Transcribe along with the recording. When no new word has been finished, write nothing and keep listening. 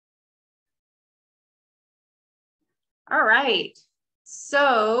All right,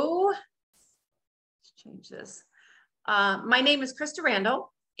 so let's change this. My name is Krista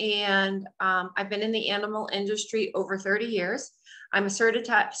Randall, and I've been in the animal industry over 30 years. I'm a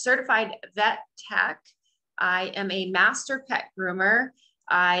certified vet tech. I am a master pet groomer.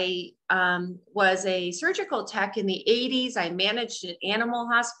 I was a surgical tech in the 80s. I managed an animal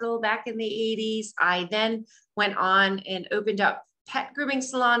hospital back in the 80s. I then went on and opened up pet grooming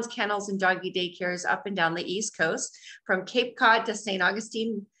salons, kennels, and doggy daycares up and down the East Coast, from Cape Cod to St.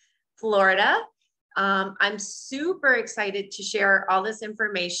 Augustine, Florida. I'm super excited to share all this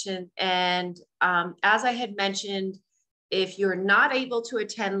information. And as I had mentioned, if you're not able to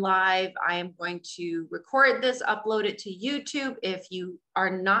attend live, I am going to record this, upload it to YouTube. If you are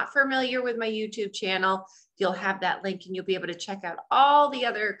not familiar with my YouTube channel, you'll have that link and you'll be able to check out all the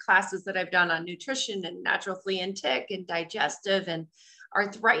other classes that I've done on nutrition and natural flea and tick and digestive and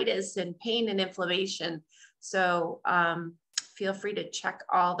arthritis and pain and inflammation. So feel free to check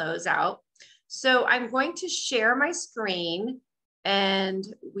all those out. So I'm going to share my screen and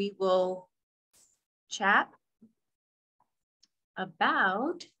we will chat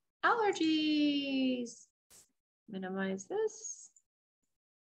about allergies. Minimize this.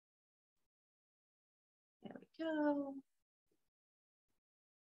 There we go.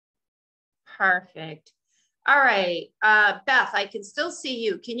 Perfect. All right, Beth, I can still see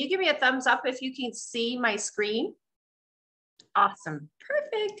you. Can you give me a thumbs up if you can see my screen? Awesome,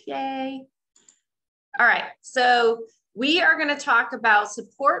 perfect, yay. All right, so we are going to talk about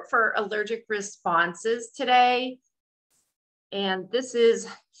support for allergic responses today. And this is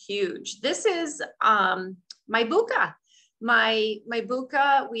huge. This is my Buka. My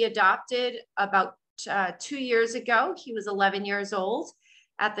Buka, we adopted about 2 years ago. He was 11 years old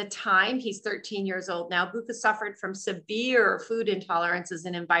at the time. He's 13 years old now. Buka suffered from severe food intolerances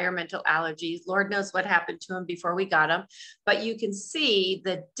and environmental allergies. Lord knows what happened to him before we got him. But you can see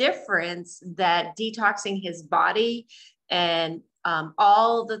the difference that detoxing his body and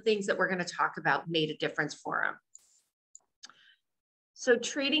all the things that we're going to talk about made a difference for him. So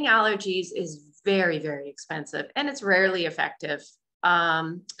treating allergies is very, very expensive and it's rarely effective.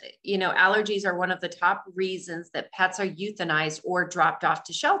 You know, allergies are one of the top reasons that pets are euthanized or dropped off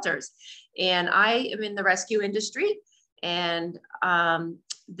to shelters. And I am in the rescue industry, and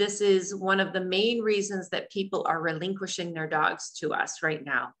this is one of the main reasons that people are relinquishing their dogs to us right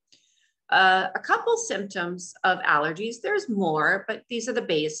now. A couple symptoms of allergies, there's more, but these are the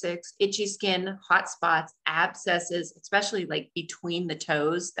basics: itchy skin, hot spots, abscesses, especially like between the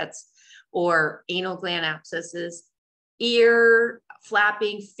toes, or anal gland abscesses, ear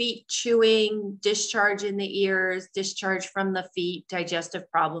flapping, feet chewing, discharge in the ears, discharge from the feet, digestive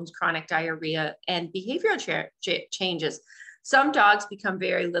problems, chronic diarrhea, and behavioral changes. Some dogs become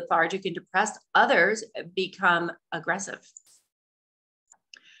very lethargic and depressed, others become aggressive.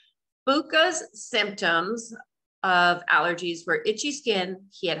 Buka's symptoms of allergies were itchy skin.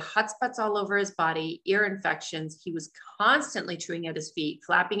 He had hot spots all over his body, ear infections. He was constantly chewing at his feet,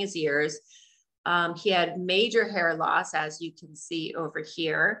 flapping his ears. He had major hair loss, as you can see over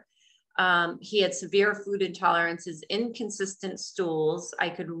here. He had severe food intolerances, inconsistent stools. I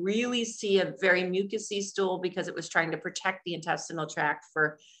could really see a very mucousy stool because it was trying to protect the intestinal tract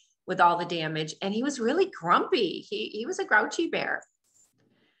with all the damage. And he was really grumpy. He was a grouchy bear.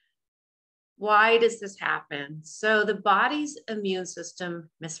 Why does this happen? So the body's immune system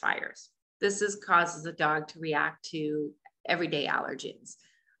misfires. This causes a dog to react to everyday allergens.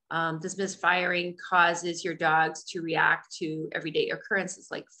 This misfiring causes your dogs to react to everyday occurrences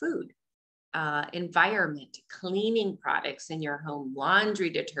like food, environment, cleaning products in your home,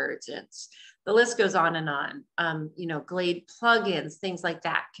 laundry detergents. The list goes on and on. You know, Glade plugins, things like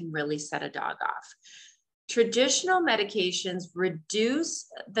that can really set a dog off. Traditional medications reduce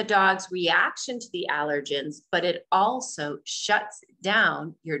the dog's reaction to the allergens, but it also shuts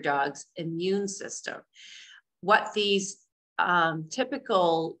down your dog's immune system. What these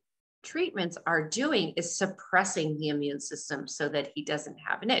typical treatments are doing is suppressing the immune system so that he doesn't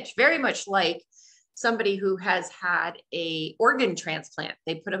have an itch. Very much like somebody who has had an organ transplant.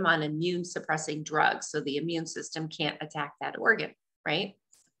 They put them on immune suppressing drugs so the immune system can't attack that organ, right?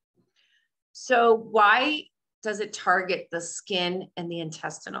 So why does it target the skin and the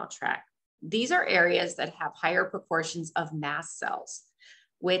intestinal tract? These are areas that have higher proportions of mast cells,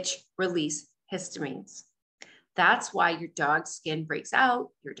 which release histamines. That's why your dog's skin breaks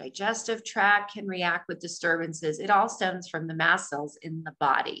out, your digestive tract can react with disturbances. It all stems from the mast cells in the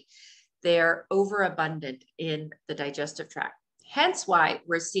body. They're overabundant in the digestive tract. Hence why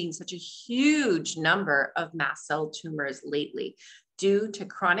we're seeing such a huge number of mast cell tumors lately, due to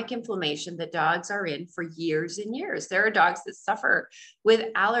chronic inflammation that dogs are in for years and years. There are dogs that suffer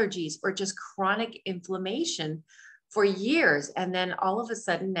with allergies or just chronic inflammation for years. And then all of a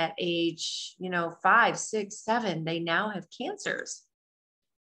sudden at age, 5, 6, 7, they now have cancers.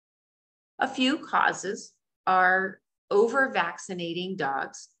 A few causes are over-vaccinating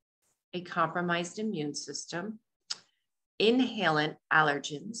dogs, a compromised immune system, inhalant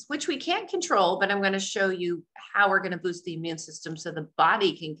allergens, which we can't control, but I'm going to show you how we're going to boost the immune system so the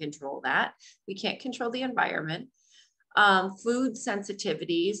body can control that. We can't control the environment. Food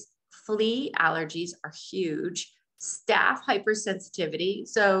sensitivities, flea allergies are huge. Staph hypersensitivity.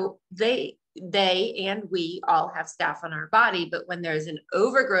 So they and we all have staph on our body, but when there's an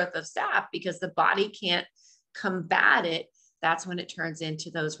overgrowth of staph because the body can't combat it, that's when it turns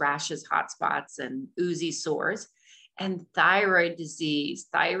into those rashes, hot spots, and oozy sores. And thyroid disease.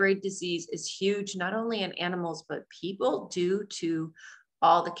 Thyroid disease is huge, not only in animals, but people, due to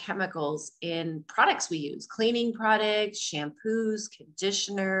all the chemicals in products we use, cleaning products, shampoos,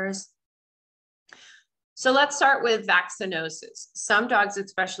 conditioners. So let's start with vaccinosis. Some dogs,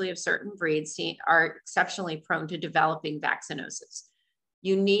 especially of certain breeds, are exceptionally prone to developing vaccinosis.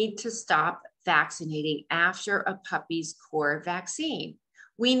 You need to stop vaccinating after a puppy's core vaccine.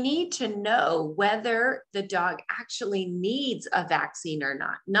 We need to know whether the dog actually needs a vaccine or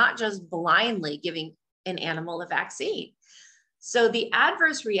not just blindly giving an animal a vaccine. So the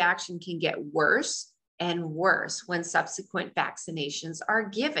adverse reaction can get worse and worse when subsequent vaccinations are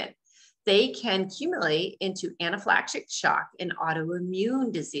given. They can accumulate into anaphylactic shock and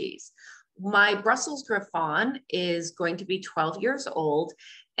autoimmune disease. My Brussels Griffon is going to be 12 years old,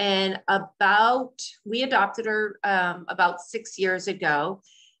 and we adopted her about 6 years ago.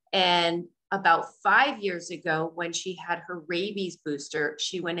 And about 5 years ago, when she had her rabies booster,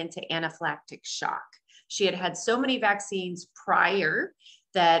 she went into anaphylactic shock. She had had so many vaccines prior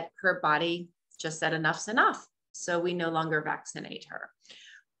that her body just said enough's enough. So we no longer vaccinate her.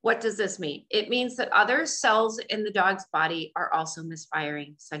 What does this mean? It means that other cells in the dog's body are also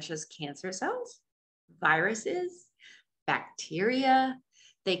misfiring, such as cancer cells, viruses, bacteria.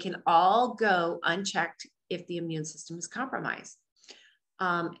 They can all go unchecked if the immune system is compromised.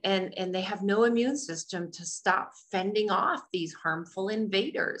 And they have no immune system to stop fending off these harmful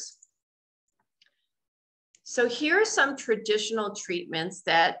invaders. So here are some traditional treatments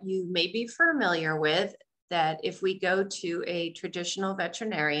that you may be familiar with, that if we go to a traditional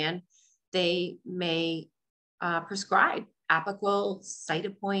veterinarian, they may prescribe Apoquel,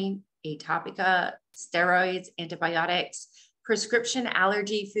 Cytopoint, Atopica, steroids, antibiotics, prescription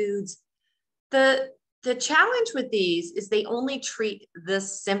allergy foods. The challenge with these is they only treat the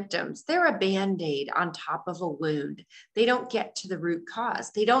symptoms. They're a Band-Aid on top of a wound. They don't get to the root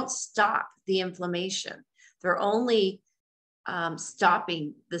cause. They don't stop the inflammation. They're only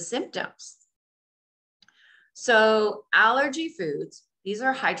stopping the symptoms. So allergy foods, these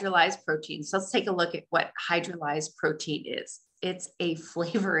are hydrolyzed proteins. So let's take a look at what hydrolyzed protein is. It's a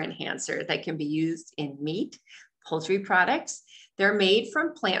flavor enhancer that can be used in meat, poultry products. They're made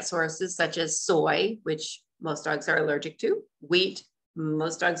from plant sources such as soy, which most dogs are allergic to, wheat,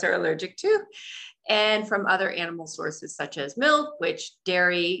 most dogs are allergic to, and from other animal sources such as milk, which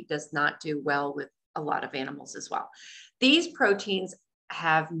dairy does not do well with a lot of animals as well. These proteins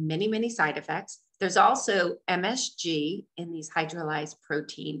have many, many side effects. There's also MSG in these hydrolyzed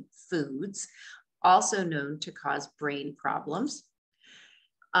protein foods, also known to cause brain problems.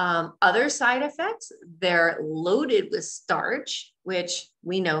 Other side effects, they're loaded with starch, which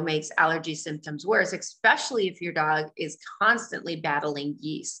we know makes allergy symptoms worse, especially if your dog is constantly battling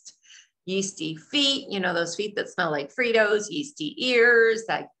yeast. Yeasty feet, those feet that smell like Fritos, yeasty ears,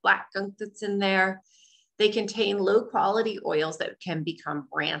 that black gunk that's in there. They contain low quality oils that can become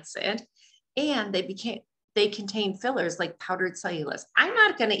rancid, and they contain fillers like powdered cellulose. I'm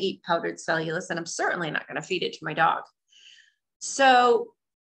not going to eat powdered cellulose, and I'm certainly not going to feed it to my dog. So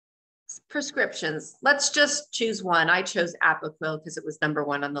prescriptions, let's just choose one. I chose Apoquel because it was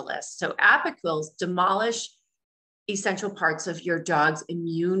 #1 on the list. So Apoquels demolish essential parts of your dog's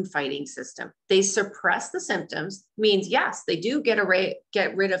immune fighting system. They suppress the symptoms, means yes, they do get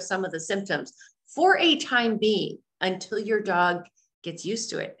rid of some of the symptoms for a time being until your dog gets used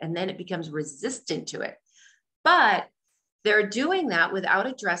to it, and then it becomes resistant to it. But they're doing that without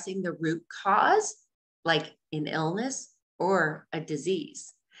addressing the root cause, like an illness or a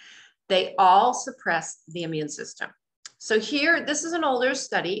disease. They all suppress the immune system. So here, this is an older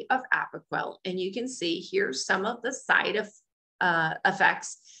study of Apoquel, and you can see here's some of the side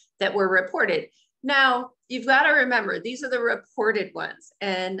effects that were reported. Now, you've got to remember, these are the reported ones,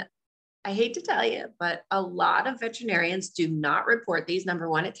 and I hate to tell you, but a lot of veterinarians do not report these. Number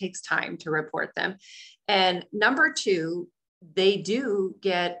one, it takes time to report them. And number two, they do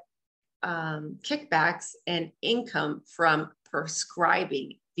get kickbacks and income from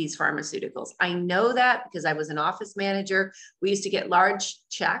prescribing these pharmaceuticals. I know that because I was an office manager. We used to get large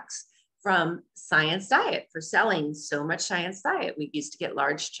checks from Science Diet for selling so much Science Diet. We used to get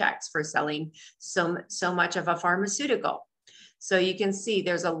large checks for selling so much of a pharmaceutical. So you can see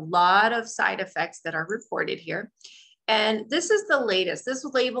there's a lot of side effects that are reported here. And this is the latest. This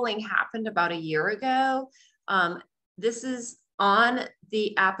labeling happened about a year ago. This is on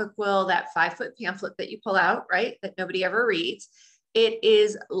the Apoquel, that 5-foot pamphlet that you pull out, right? That nobody ever reads. It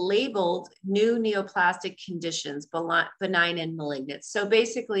is labeled new neoplastic conditions, benign and malignant. So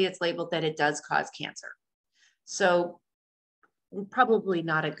basically it's labeled that it does cause cancer. So probably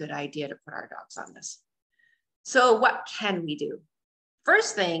not a good idea to put our dogs on this. So what can we do?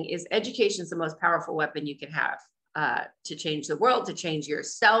 First thing is education is the most powerful weapon you can have to change the world, to change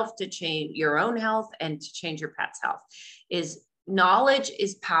yourself, to change your own health, and to change your pet's health. Knowledge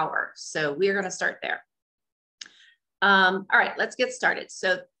is power. So we're going to start there. All right, let's get started.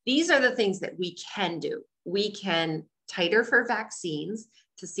 So these are the things that we can do. We can titer for vaccines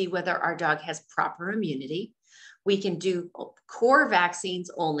to see whether our dog has proper immunity. We can do core vaccines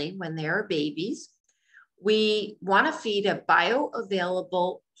only when they are babies. We want to feed a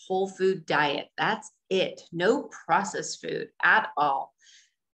bioavailable whole food diet. That's it. No processed food at all.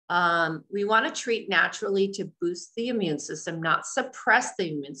 We want to treat naturally to boost the immune system, not suppress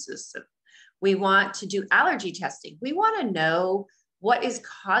the immune system. We want to do allergy testing. We want to know what is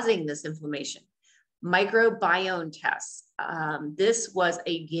causing this inflammation. Microbiome tests. This was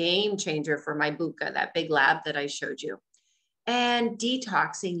a game changer for my Buka, that big lab that I showed you. And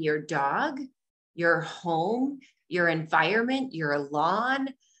detoxing your dog, your home, your environment, your lawn.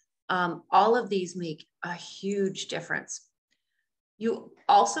 All of these make a huge difference. You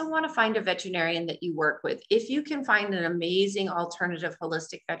also want to find a veterinarian that you work with. If you can find an amazing alternative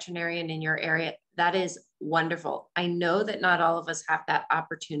holistic veterinarian in your area, that is wonderful. I know that not all of us have that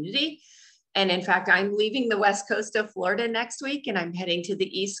opportunity. And in fact, I'm leaving the west coast of Florida next week, and I'm heading to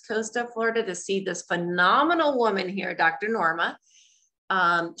the east coast of Florida to see this phenomenal woman here, Dr. Norma.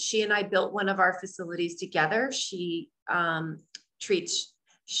 She and I built one of our facilities together. She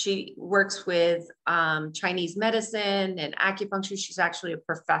works with Chinese medicine and acupuncture. She's actually a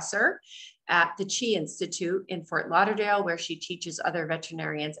professor at the Chi Institute in Fort Lauderdale, where she teaches other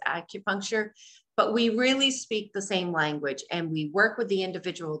veterinarians acupuncture. But we really speak the same language, and we work with the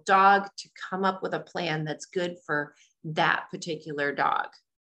individual dog to come up with a plan that's good for that particular dog.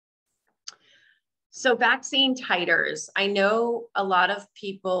 So vaccine titers. I know a lot of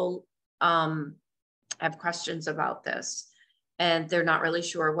people have questions about this, and they're not really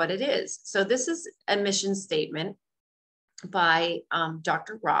sure what it is. So this is a mission statement by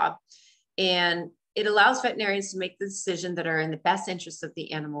Dr. Rob, and it allows veterinarians to make the decision that are in the best interest of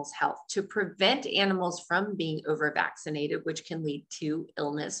the animal's health, to prevent animals from being over-vaccinated, which can lead to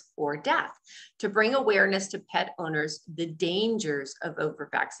illness or death, to bring awareness to pet owners the dangers of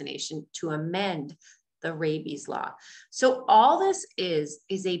over-vaccination, to amend the rabies law. So all this is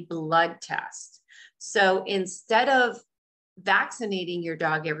a blood test. So instead of vaccinating your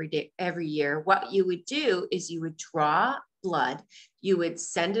dog every year, what you would do is you would draw blood, you would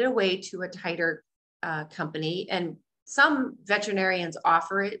send it away to a titer company, and some veterinarians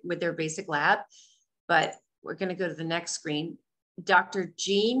offer it with their basic lab, but we're going to go to the next screen. Dr.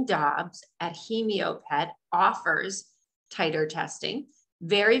 Jean Dobbs at Hemiopet offers titer testing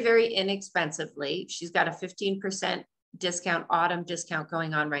very, very inexpensively. She's got a 15% discount, autumn discount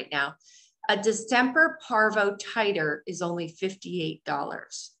going on right now. A distemper parvo titer is only $58.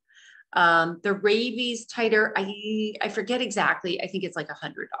 The rabies titer, I forget exactly. I think it's like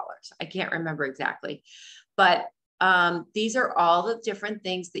 $100. I can't remember exactly, but these are all the different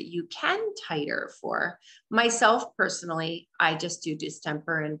things that you can titer for. Myself personally, I just do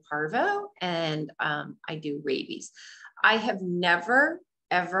distemper and parvo, and I do rabies. I have never,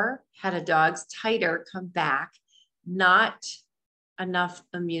 ever had a dog's titer come back not enough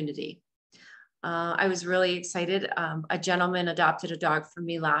immunity. I was really excited. A gentleman adopted a dog for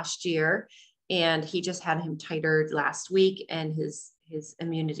me last year, and he just had him titered last week, and his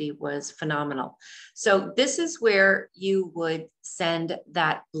immunity was phenomenal. So this is where you would send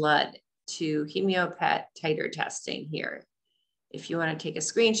that blood to Hemiopet titer testing here. If you want to take a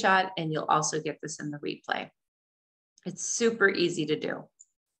screenshot, and you'll also get this in the replay. It's super easy to do.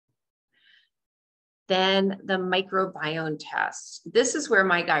 Then the microbiome test. This is where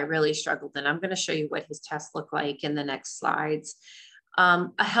my guy really struggled, and I'm going to show you what his tests look like in the next slides. A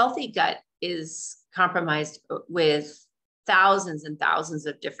healthy gut is compromised with thousands and thousands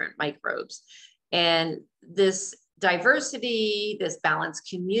of different microbes. And this diversity, this balanced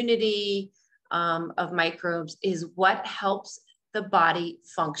community of microbes is what helps the body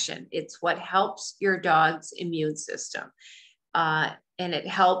function. It's what helps your dog's immune system. And it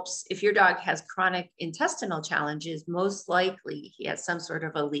helps if your dog has chronic intestinal challenges, most likely he has some sort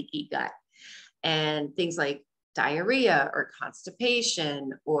of a leaky gut. And things like diarrhea or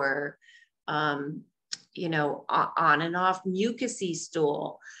constipation or, you know, on and off mucousy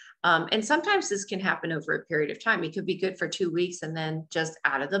stool. And sometimes this can happen over a period of time. It could be good for 2 weeks and then just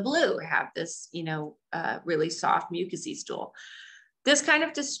out of the blue have this, you know, really soft mucousy stool. This kind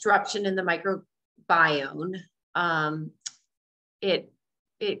of disruption in the microbiome,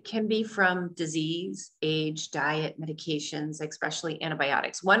 it can be from disease, age, diet, medications, especially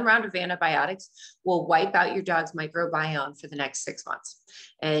antibiotics. One round of antibiotics will wipe out your dog's microbiome for the next 6 months,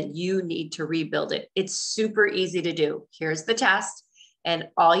 and you need to rebuild it. It's super easy to do. Here's the test. And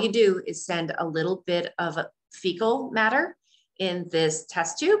all you do is send a little bit of fecal matter in this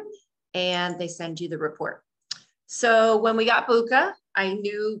test tube, and they send you the report. So when we got Buka, I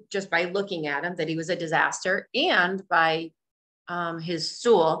knew just by looking at him that he was a disaster, and by his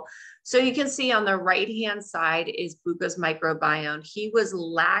stool. So you can see on the right-hand side is Buka's microbiome. He was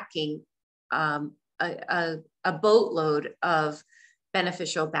lacking a boatload of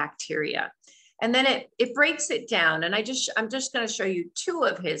beneficial bacteria. And then it breaks it down. And I'm just going to show you 2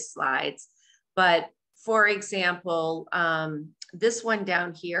 of his slides. But for example, this one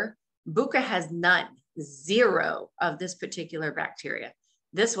down here, Buka has none, 0 of this particular bacteria.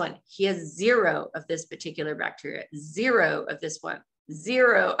 This one, he has 0 of this particular bacteria, 0 of this one,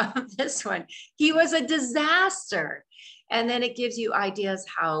 0 of this one. He was a disaster. And then it gives you ideas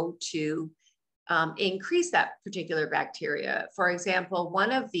how to increase that particular bacteria. For example,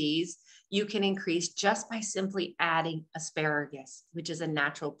 one of these you can increase just by simply adding asparagus, which is a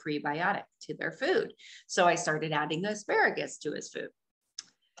natural prebiotic, to their food. So I started adding asparagus to his food.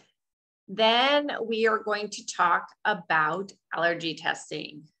 Then we are going to talk about allergy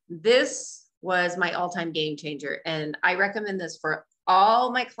testing. This was my all-time game changer. And I recommend this for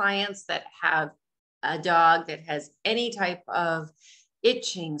all my clients that have a dog that has any type of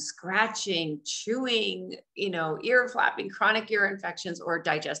itching, scratching, chewing, you know, ear flapping, chronic ear infections, or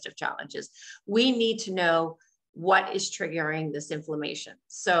digestive challenges. We need to know what is triggering this inflammation.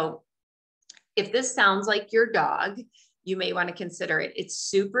 So if this sounds like your dog, you may want to consider it. It's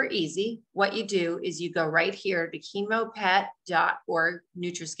super easy. What you do is you go right here to chemopet.org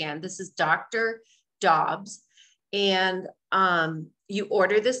Nutriscan. This is Dr. Dobbs. And you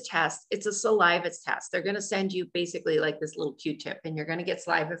order this test. It's a saliva test. They're going to send you basically like this little Q-tip, and you're going to get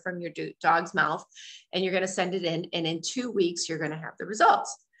saliva from your dog's mouth, and you're going to send it in. And in 2 weeks, you're going to have the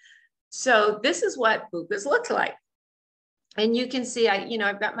results. So this is what Buka's looked like. And you can see,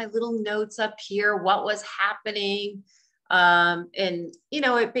 I've got my little notes up here, what was happening. And,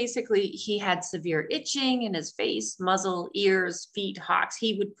 it basically, he had severe itching in his face, muzzle, ears, feet, hocks.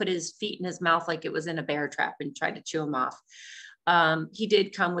 He would put his feet in his mouth like it was in a bear trap and try to chew them off. He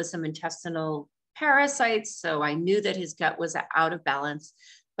did come with some intestinal parasites. So I knew that his gut was out of balance,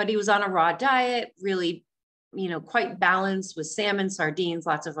 but he was on a raw diet, really, quite balanced with salmon, sardines,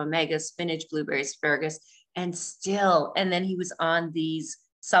 lots of omega, spinach, blueberries, asparagus, and then he was on these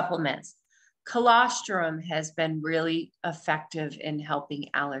supplements. Colostrum has been really effective in helping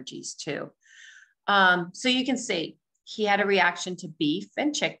allergies too. So you can see he had a reaction to beef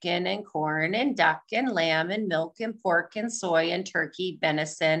and chicken and corn and duck and lamb and milk and pork and soy and turkey,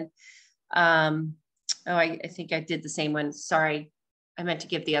 venison. I think I did the same one. Sorry, I meant to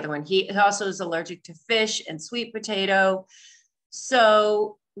give the other one. He also is allergic to fish and sweet potato.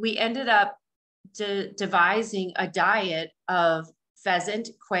 So we ended up devising a diet of pheasant,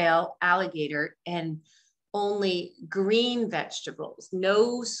 quail, alligator, and only green vegetables.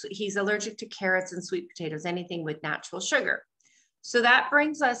 He's allergic to carrots and sweet potatoes, anything with natural sugar. So that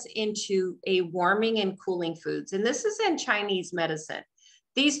brings us into a warming and cooling foods. And this is in Chinese medicine.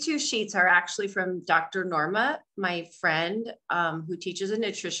 These 2 sheets are actually from Dr. Norma, my friend, who teaches a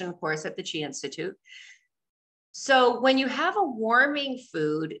nutrition course at the Chi Institute. So when you have a warming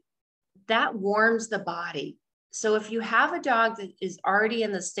food, that warms the body. So if you have a dog that is already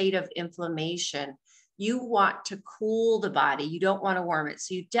in the state of inflammation, you want to cool the body. You don't want to warm it.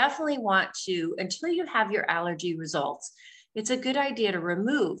 So you definitely want to, until you have your allergy results, it's a good idea to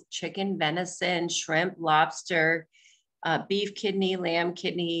remove chicken, venison, shrimp, lobster, beef kidney, lamb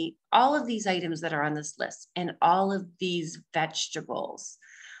kidney, all of these items that are on this list, and all of these vegetables.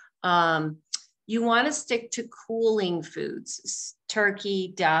 You want to stick to cooling foods,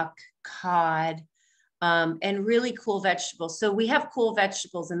 turkey, duck, cod, and really cool vegetables. So we have cool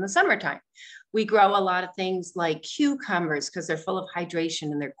vegetables in the summertime. We grow a lot of things like cucumbers because they're full of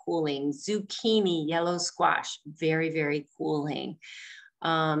hydration and they're cooling. Zucchini, yellow squash, very, very cooling.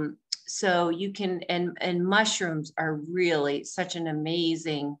 So you can, and mushrooms are really such an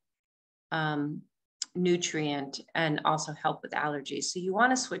amazing nutrient and also help with allergies. So you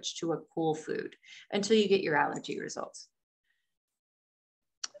want to switch to a cool food until you get your allergy results.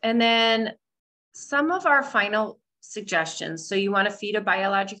 And then some of our final suggestions. So you want to feed a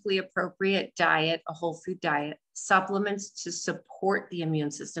biologically appropriate diet, a whole food diet, supplements to support the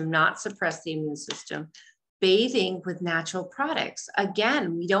immune system, not suppress the immune system, bathing with natural products.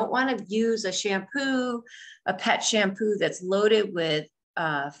 Again, we don't want to use a shampoo, a pet shampoo that's loaded with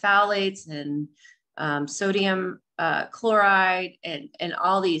phthalates and sodium chloride and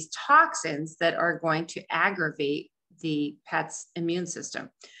all these toxins that are going to aggravate the pet's immune system.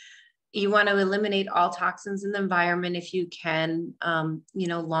 You want to eliminate all toxins in the environment if you can, you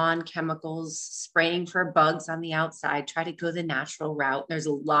know, lawn chemicals, spraying for bugs on the outside, try to go the natural route. There's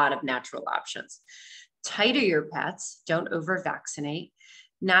a lot of natural options. Tighter your pets, don't over vaccinate.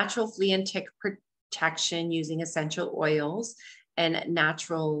 Natural flea and tick protection using essential oils and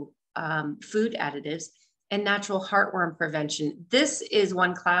natural food additives, and natural heartworm prevention. This is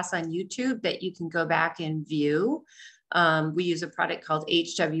one class on YouTube that you can go back and view. We use a product called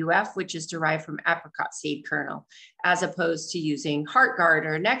HWF, which is derived from apricot seed kernel, as opposed to using HeartGuard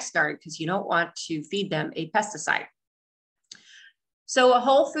or NexGuard, because you don't want to feed them a pesticide. So a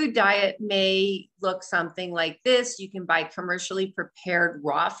whole food diet may look something like this. You can buy commercially prepared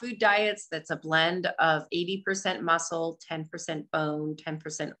raw food diets. That's a blend of 80% muscle, 10% bone,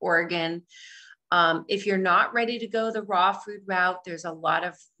 10% organ. If you're not ready to go the raw food route, there's a lot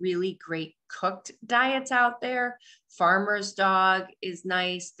of really great cooked diets out there. Farmer's Dog is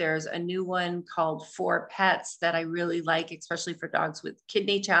nice. There's a new one called For Pets that I really like, especially for dogs with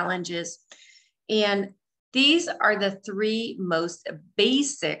kidney challenges. And these are the three most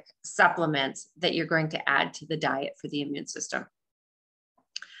basic supplements that you're going to add to the diet for the immune system.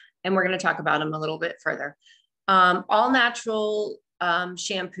 And we're going to talk about them a little bit further. All natural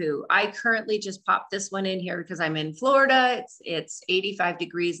shampoo. I currently just popped this one in here because I'm in Florida. It's 85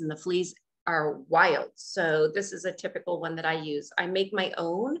 degrees and the fleas are wild. So this is a typical one that I use. I make my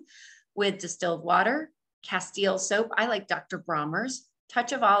own with distilled water, Castile soap. I like Dr. Brommer's,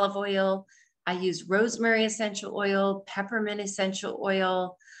 touch of olive oil. I use rosemary essential oil, peppermint essential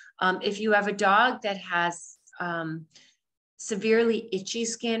oil. If you have a dog that has severely itchy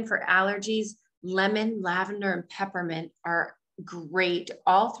skin for allergies, lemon, lavender, and peppermint are great.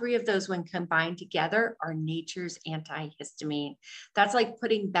 All three of those, when combined together, are nature's antihistamine. That's like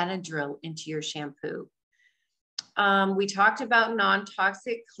putting Benadryl into your shampoo. We talked about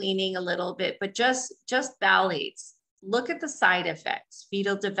non-toxic cleaning a little bit, but just phthalates. Look at the side effects,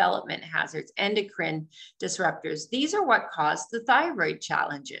 fetal development hazards, endocrine disruptors. These are what cause the thyroid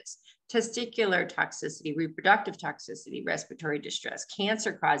challenges, testicular toxicity, reproductive toxicity, respiratory distress,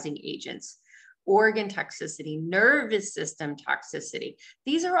 cancer-causing agents, organ toxicity, nervous system toxicity.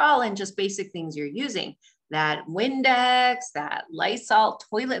 These are all in just basic things you're using. That Windex, that Lysol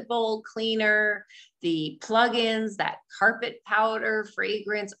toilet bowl cleaner, the plugins, that carpet powder,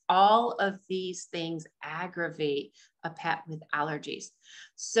 fragrance, all of these things aggravate a pet with allergies.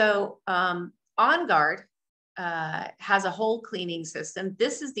 So On Guard has a whole cleaning system.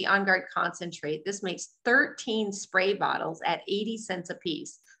 This is the On Guard concentrate. This makes 13 spray bottles at 80 cents a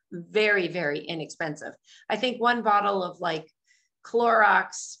piece. Very, very inexpensive. I think one bottle of like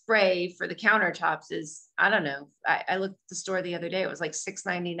Clorox spray for the countertops is, I don't know. I looked at the store the other day. It was like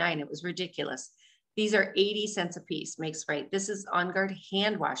 $6.99. It was ridiculous. These are 80 cents a piece, make spray. This is On Guard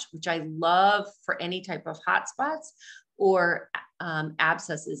hand wash, which I love for any type of hot spots or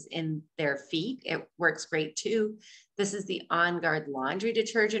abscesses in their feet. It works great too. This is the On Guard laundry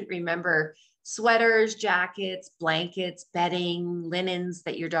detergent. Remember, sweaters, jackets, blankets, bedding, linens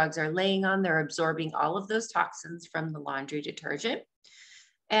that your dogs are laying on, they're absorbing all of those toxins from the laundry detergent.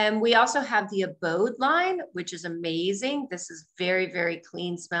 And we also have the Abode line, which is amazing. This is very, very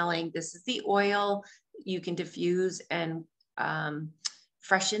clean smelling. This is the oil you can diffuse and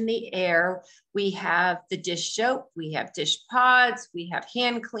freshen the air. We have the dish soap, we have dish pods, we have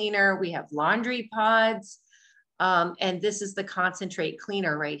hand cleaner, we have laundry pods. And this is the concentrate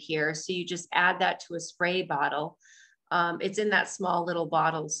cleaner right here. So you just add that to a spray bottle. It's in that small little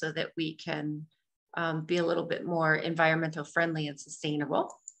bottle so that we can be a little bit more environmental friendly and sustainable.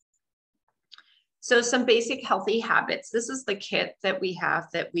 So some basic healthy habits. This is the kit that we have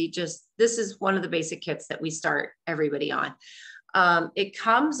that this is one of the basic kits that we start everybody on. It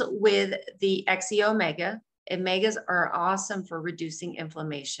comes with the XE Omega. Omegas are awesome for reducing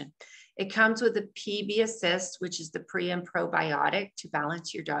inflammation. It comes with the PB Assist, which is the pre and probiotic to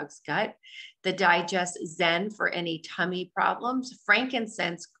balance your dog's gut. The Digest Zen for any tummy problems.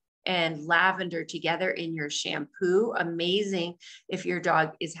 Frankincense and lavender together in your shampoo. Amazing if your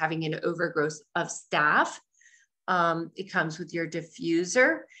dog is having an overgrowth of staph. It comes with your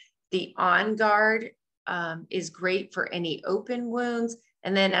diffuser. The On Guard is great for any open wounds.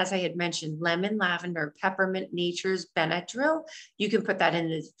 And then, as I had mentioned, lemon, lavender, peppermint, nature's Benadryl. You can put that in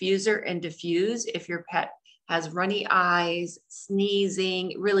the diffuser and diffuse if your pet has runny eyes,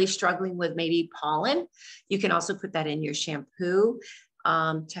 sneezing, really struggling with maybe pollen. You can also put that in your shampoo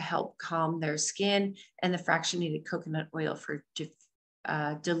to help calm their skin, and the fractionated coconut oil for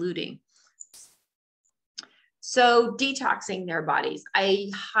diluting. So detoxing their bodies.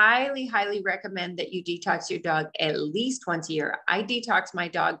 I highly, highly recommend that you detox your dog at least once a year. I detox my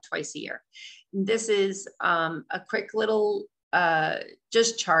dog twice a year. This is a quick little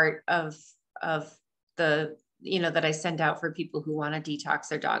just chart of the, that I send out for people who want to detox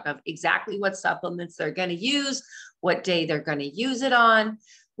their dog, of exactly what supplements they're going to use, what day they're going to use it on.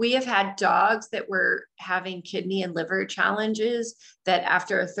 We have had dogs that were having kidney and liver challenges that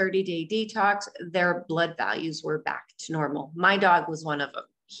after a 30-day detox, their blood values were back to normal. My dog was one of them.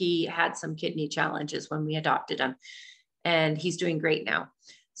 He had some kidney challenges when we adopted him, and he's doing great now.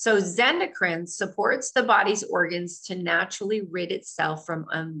 So Zendocrine supports the body's organs to naturally rid itself from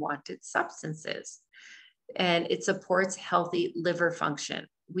unwanted substances, and it supports healthy liver function.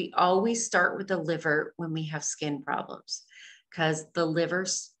 We always start with the liver when we have skin problems, because the liver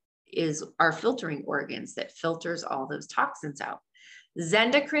is our filtering organs that filters all those toxins out.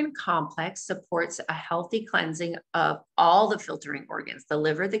 Zendocrine complex supports a healthy cleansing of all the filtering organs, the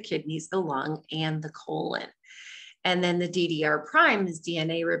liver, the kidneys, the lung, and the colon. And then the DDR prime is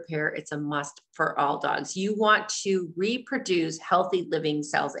DNA repair. It's a must for all dogs. You want to reproduce healthy living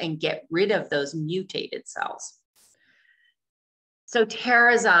cells and get rid of those mutated cells. So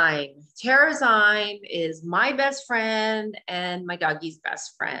Terrazyme. Terrazyme is my best friend and my doggie's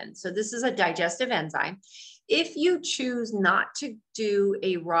best friend. So this is a digestive enzyme. If you choose not to do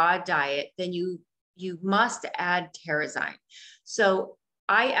a raw diet, then you must add Terrazyme. So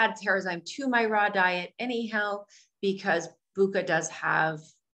I add Terrazyme to my raw diet anyhow, because Buka does have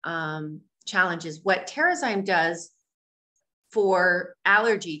challenges. What Terrazyme does for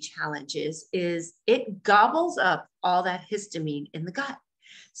allergy challenges is it gobbles up all that histamine in the gut.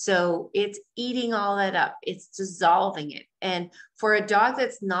 So it's eating all that up. It's dissolving it. And for a dog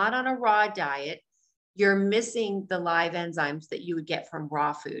that's not on a raw diet, you're missing the live enzymes that you would get from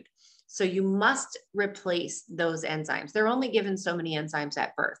raw food. So you must replace those enzymes. They're only given so many enzymes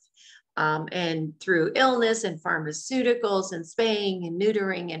at birth. And through illness and pharmaceuticals and spaying and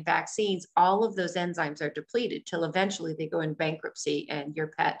neutering and vaccines, all of those enzymes are depleted till eventually they go in bankruptcy and your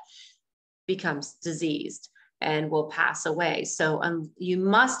pet becomes diseased and will pass away. So you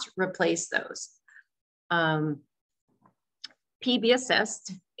must replace those. PB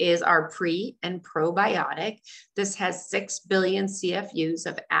Assist is our pre and probiotic. This has 6 billion CFUs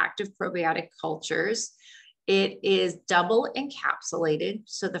of active probiotic cultures. It is double encapsulated.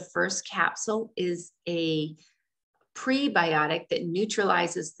 So the first capsule is a prebiotic that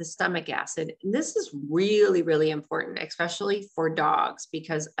neutralizes the stomach acid. And this is really, really important, especially for dogs,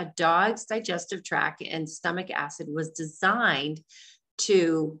 because a dog's digestive tract and stomach acid was designed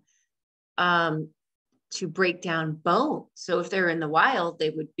to break down bone. So if they're in the wild, they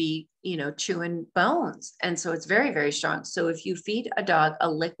would be, chewing bones. And so it's very, very strong. So if you feed a dog a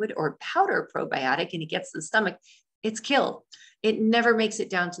liquid or powder probiotic and he gets the stomach, it's killed. It never makes it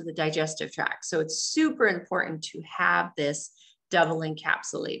down to the digestive tract. So it's super important to have this double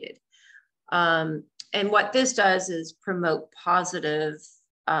encapsulated. And what this does is promote positive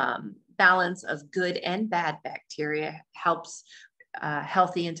balance of good and bad bacteria, helps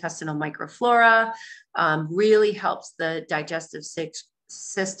healthy intestinal microflora, really helps the digestive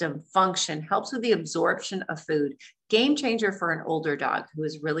system function, helps with the absorption of food. Game changer for an older dog who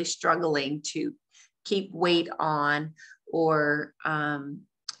is really struggling to keep weight on, or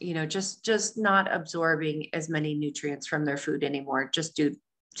just not absorbing as many nutrients from their food anymore, just due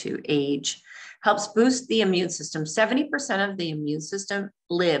to age. Helps boost the immune system. 70% of the immune system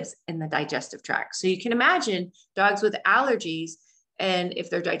lives in the digestive tract. So you can imagine dogs with allergies, and if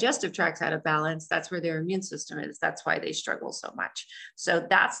their digestive tract's out of balance, that's where their immune system is. That's why they struggle so much. So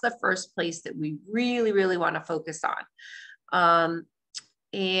that's the first place that we really, really want to focus on.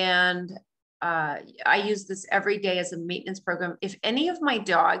 And I use this every day as a maintenance program. If any of my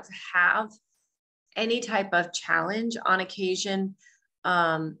dogs have any type of challenge, on occasion,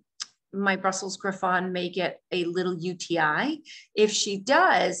 my Brussels Griffon may get a little UTI. If she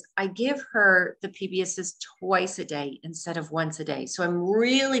does, I give her the PB Assist twice a day instead of once a day. So I'm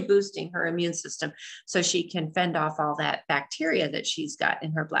really boosting her immune system so she can fend off all that bacteria that she's got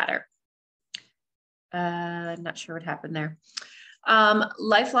in her bladder. Not sure what happened there.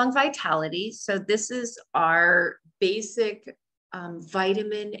 Lifelong Vitality. So this is our basic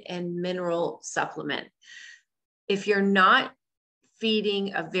vitamin and mineral supplement. If you're not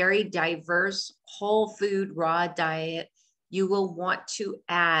feeding a very diverse whole food raw diet, you will want to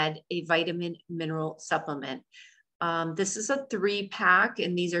add a vitamin mineral supplement. This is a 3-pack,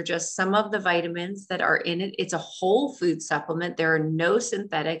 and these are just some of the vitamins that are in it. It's a whole food supplement. There are no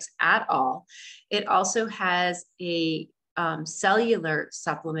synthetics at all. It also has a cellular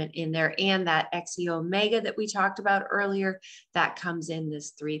supplement in there, and that XE Omega that we talked about earlier, that comes in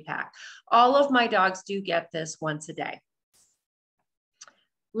this 3-pack. All of my dogs do get this once a day.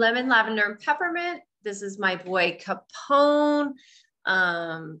 Lemon, lavender, and peppermint. This is my boy Capone.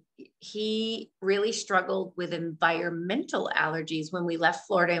 He really struggled with environmental allergies when we left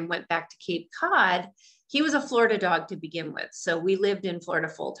Florida and went back to Cape Cod. He was a Florida dog to begin with. So we lived in Florida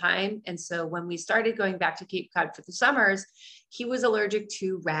full time. And so when we started going back to Cape Cod for the summers, he was allergic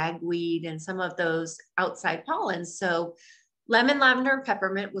to ragweed and some of those outside pollens. So lemon, lavender, and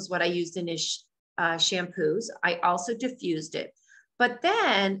peppermint was what I used in his shampoos. I also diffused it. But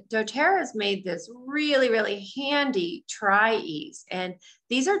then doTERRA's made this really, really handy Tri-Ease. And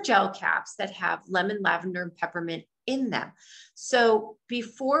these are gel caps that have lemon, lavender, and peppermint in them. So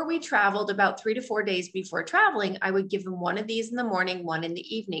before we traveled, about 3 to 4 days before traveling, I would give him one of these in the morning, one in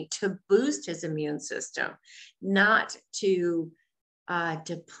the evening to boost his immune system, not to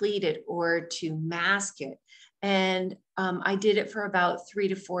deplete it or to mask it. And I did it for about 3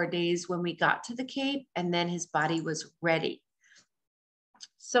 to 4 days when we got to the Cape, and then his body was ready.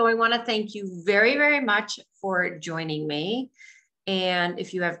 So I want to thank you very, very much for joining me. And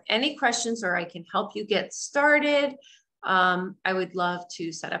if you have any questions or I can help you get started, I would love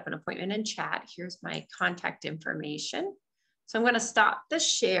to set up an appointment and chat. Here's my contact information. So I'm going to stop the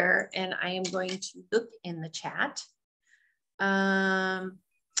share and I am going to look in the chat. All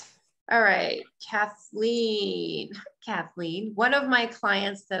right, Kathleen, one of my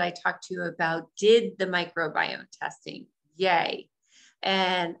clients that I talked to you about did the microbiome testing. Yay.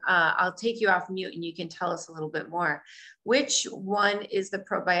 And I'll take you off mute and you can tell us a little bit more. Which one is the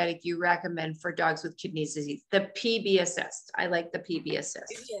probiotic you recommend for dogs with kidney disease? The PB Assist. I like the PB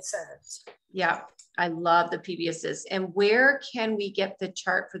Assist. PB Assist. Yeah, I love the PB Assist. And where can we get the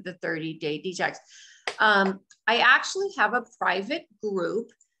chart for the 30-day detox? I actually have a private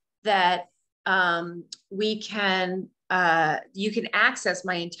group that we can, you can access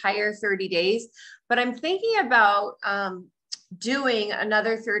my entire 30 days, but I'm thinking about doing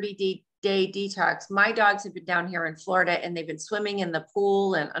another 30-day detox. My dogs have been down here in Florida and they've been swimming in the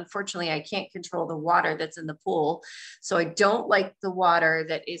pool. And unfortunately, I can't control the water that's in the pool. So I don't like the water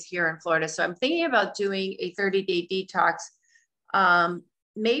that is here in Florida. So I'm thinking about doing a 30-day detox,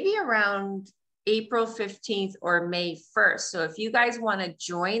 maybe around April 15th or May 1st. So if you guys want to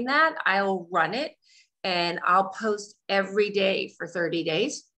join that, I'll run it and I'll post every day for 30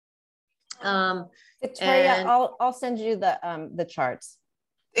 days. Victoria, I'll send you the charts.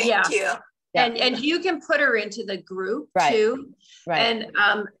 Thank you. Yeah. And you can put her into the group too. Right. And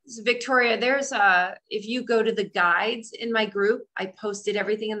so Victoria, there's if you go to the guides in my group, I posted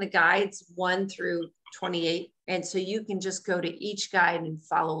everything in the guides 1 through 28. And so you can just go to each guide and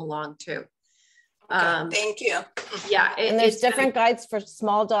follow along too. Okay, thank you. Yeah. And there's different guides for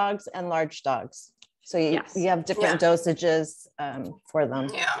small dogs and large dogs. So you have different dosages for them.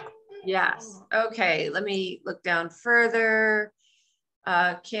 Yeah. Yes. Okay. Let me look down further.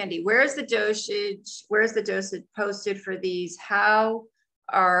 Candy, where's the dosage? Where's the dosage posted for these? How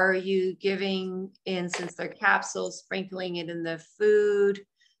are you giving in since they're capsules, sprinkling it in the food?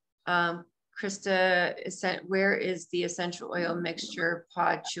 Krista, where is the essential oil mixture,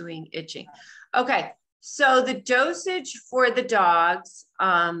 paw chewing, itching? Okay. So the dosage for the dogs,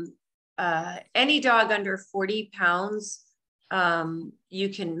 any dog under 40 pounds, you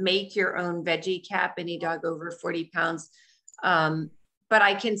can make your own veggie cap, any dog over 40 pounds. But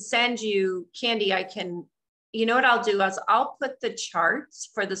I can send you, Candy, you know what I'll do is I'll put the charts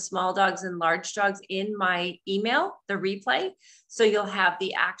for the small dogs and large dogs in my email, the replay. So you'll have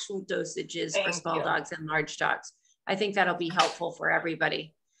the actual dosages for small dogs and large dogs. I think that'll be helpful for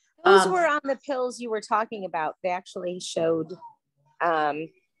everybody. Those were on the pills you were talking about. They actually showed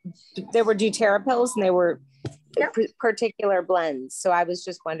doTERRA pills, and they were particular blends. So I was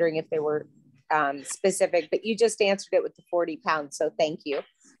just wondering if they were specific, but you just answered it with the 40 pounds. So thank you.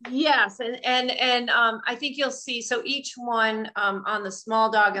 Yes. And I think you'll see, so each one on the small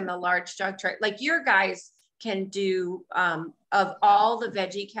dog and the large dog chart, like your guys can do, of all the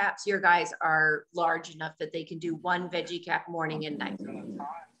veggie caps, your guys are large enough that they can do one veggie cap morning and night.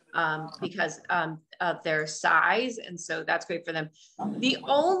 Because of their size. And so that's great for them. The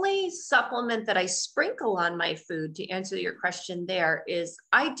only supplement that I sprinkle on my food, to answer your question there, is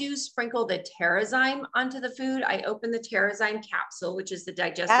I do sprinkle the Terrazyme onto the food. I open the Terrazyme capsule, which is the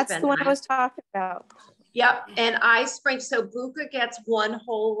digestive That's enzyme. the one I was talking about. Yep. And I sprinkle, so Buka gets one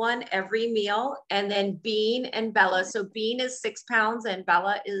whole one every meal, and then Bean and Bella. So Bean is 6 pounds and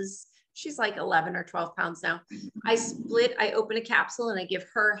Bella is, she's like 11 or 12 pounds now. I open a capsule and I give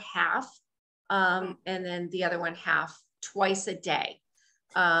her half, and then the other one half twice a day.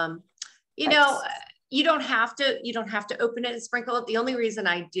 You know, you don't have to open it and sprinkle it. The only reason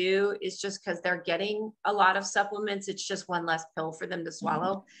I do is just because they're getting a lot of supplements. It's just one less pill for them to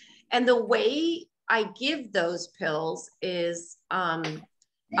swallow. And the way I give those pills is,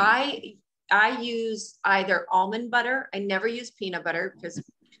 I use either almond butter. I never use peanut butter because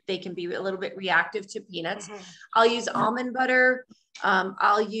they can be a little bit reactive to peanuts. I'll use almond butter.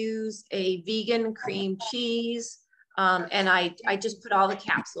 I'll use a vegan cream cheese. And I just put all the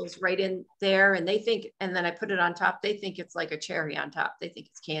capsules right in there, and they think, and then I put it on top. They think it's like a cherry on top. They think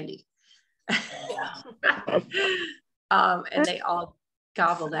it's candy. And they all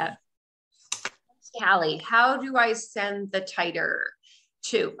gobble that. Callie, how do I send the titer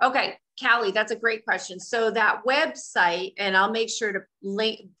to? Okay, Callie, that's a great question. So that website, and I'll make sure to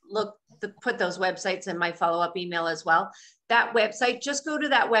put those websites in my follow-up email as well. That website, just go to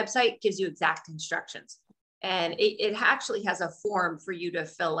that website, gives you exact instructions. And it actually has a form for you to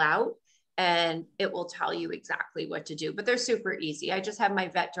fill out, and it will tell you exactly what to do, but they're super easy. I just have my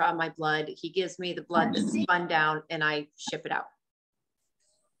vet draw my blood. He gives me the blood that's spun down, and I ship it out.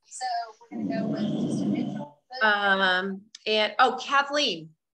 So we're gonna go with just initial. And oh, Kathleen,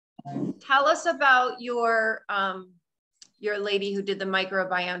 tell us about your lady who did the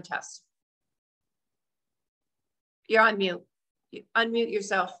microbiome test. You're on mute. Unmute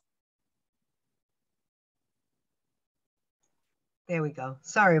yourself. There we go.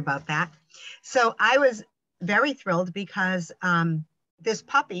 Sorry about that. So I was very thrilled because this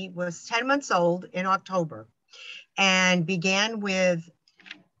puppy was 10 months old in October and began with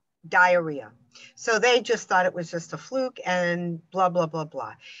diarrhea. So they just thought it was just a fluke and blah, blah, blah,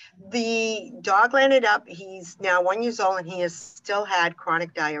 blah. The dog landed up, he's now 1 year old, and he has still had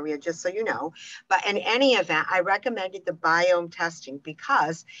chronic diarrhea, just so you know. But in any event, I recommended the biome testing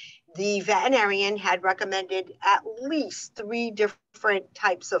because the veterinarian had recommended at least 3 different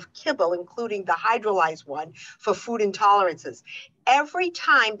types of kibble, including the hydrolyzed one for food intolerances. Every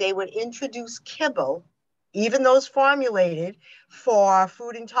time they would introduce kibble, even those formulated for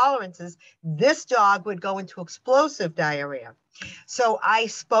food intolerances, this dog would go into explosive diarrhea. So I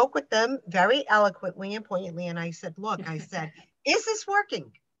spoke with them very eloquently and poignantly, and I said, look, I said, is this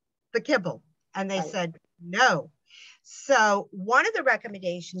working, the kibble? And they said, no. So one of the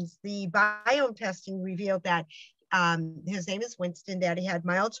recommendations, the biome testing revealed that his name is Winston, that he had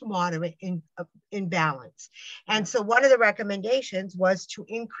mild to moderate imbalance. And so one of the recommendations was to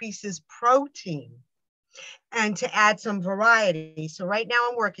increase his protein and to add some variety. So right now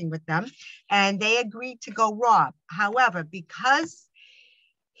I'm working with them, and they agreed to go raw. However, because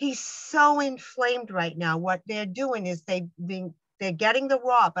he's so inflamed right now, what they're doing is they're getting the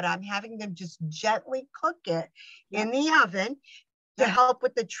raw, but I'm having them just gently cook it in the oven to help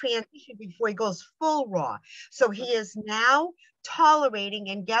with the transition before he goes full raw. So he is now tolerating,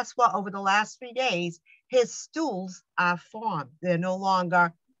 and guess what? Over the last 3 days, his stools are formed. They're no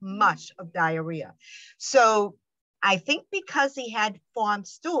longer much of diarrhea. So I think because he had formed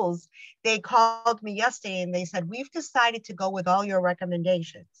stools, they called me yesterday and they said, we've decided to go with all your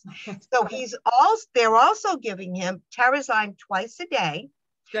recommendations. So they're also giving him Terrazyme twice a day.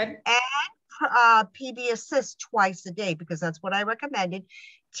 Good. And PB Assist twice a day, because that's what I recommended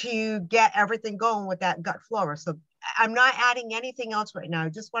to get everything going with that gut flora. So I'm not adding anything else right now. I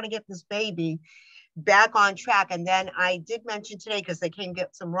just want to get this baby back on track. And then I did mention today, because they came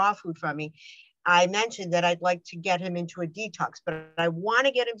get some raw food from me, I mentioned that I'd like to get him into a detox, but I want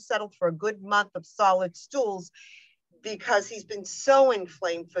to get him settled for a good month of solid stools, because he's been so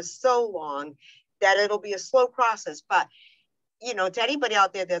inflamed for so long that it'll be a slow process. But, you know, to anybody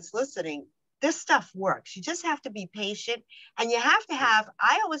out there that's listening, this stuff works. You just have to be patient, and you have to have,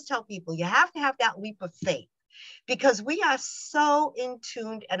 I always tell people, you have to have that leap of faith. because we are so in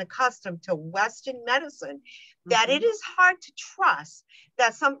tuned and accustomed to Western medicine that it is hard to trust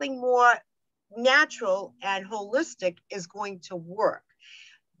that something more natural and holistic is going to work.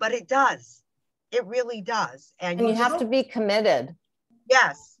 But it does. It really does. And you have to be committed.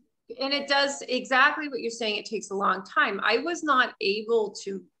 Yes. And it does exactly what you're saying. It takes a long time. I was not able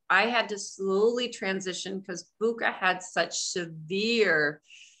to, I had to slowly transition because Buka had such severe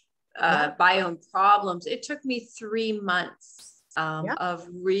biome problems. It took me 3 months of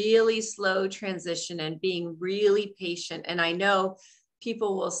really slow transition and being really patient. And I know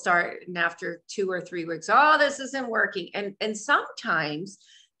people will start, and after 2 or 3 weeks, oh, this isn't working. And sometimes,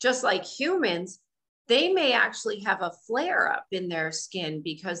 just like humans, they may actually have a flare up in their skin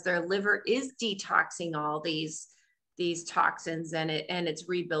because their liver is detoxing all these toxins and it's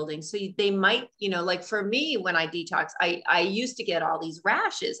rebuilding. So they might, you know, like for me, when I detox, I used to get all these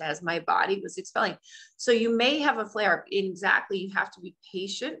rashes as my body was expelling. So you may have a flare up. Exactly. You have to be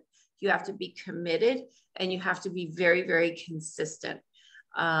patient. You have to be committed, and you have to be very, very consistent.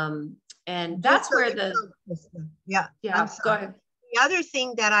 And that's where go ahead. The other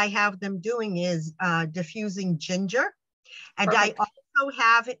thing that I have them doing is diffusing ginger. And Perfect. I also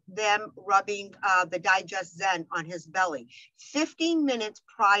have them rubbing the Digest Zen on his belly 15 minutes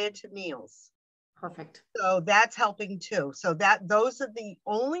prior to meals. Perfect. So that's helping too. So those are the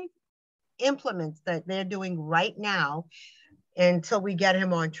only implements that they're doing right now until we get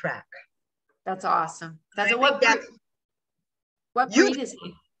him on track. That's awesome. What breed is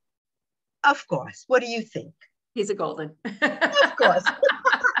he? Of course. What do you think? He's a golden. Of course.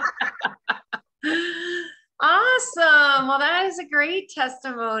 Awesome. Well, that is a great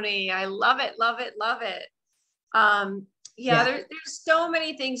testimony. I love it, love it, love it. There's so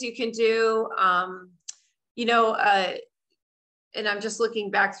many things you can do. You know, and I'm just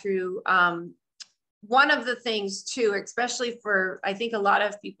looking back through one of the things too, especially for, I think a lot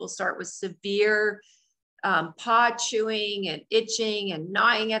of people start with severe paw chewing and itching and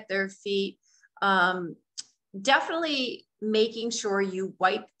gnawing at their feet. Definitely making sure you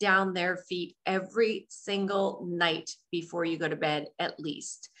wipe down their feet every single night before you go to bed, at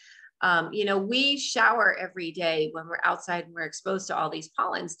least. You know, we shower every day when we're outside and we're exposed to all these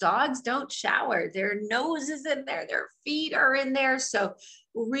pollens. Dogs don't shower. Their nose is in there. Their feet are in there. So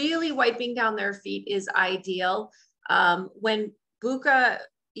really wiping down their feet is ideal. When Buka,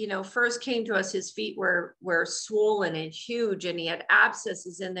 you know, first came to us, his feet were swollen and huge, and he had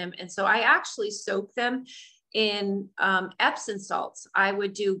abscesses in them. And so I actually soaked them in Epsom salts. I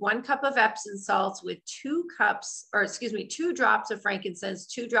would do 1 cup of Epsom salts with 2 drops of frankincense,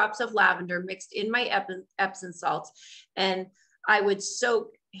 2 drops of lavender mixed in my Epsom salts. And I would soak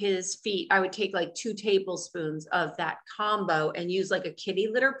his feet. I would take like 2 tablespoons of that combo and use like a kitty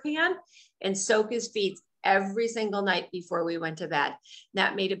litter pan and soak his feet every single night before we went to bed.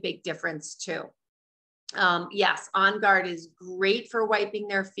 That made a big difference too. Yes, On Guard is great for wiping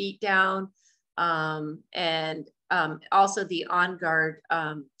their feet down. Also the On Guard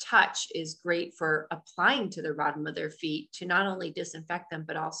touch is great for applying to the bottom of their feet to not only disinfect them,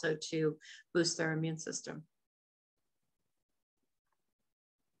 but also to boost their immune system.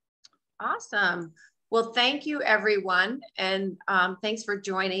 Awesome. Well, thank you everyone. And thanks for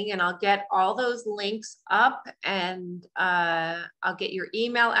joining, and I'll get all those links up, and I'll get your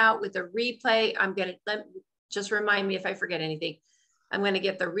email out with a replay. Just remind me if I forget anything. I'm going to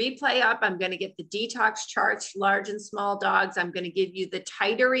get the replay up. I'm going to get the detox charts, large and small dogs. I'm going to give you the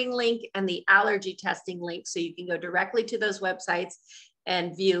titering link and the allergy testing link, so you can go directly to those websites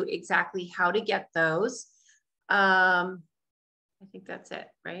and view exactly how to get those. I think that's it,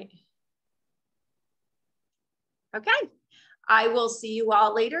 right? Okay. I will see you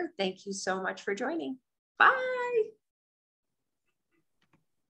all later. Thank you so much for joining. Bye.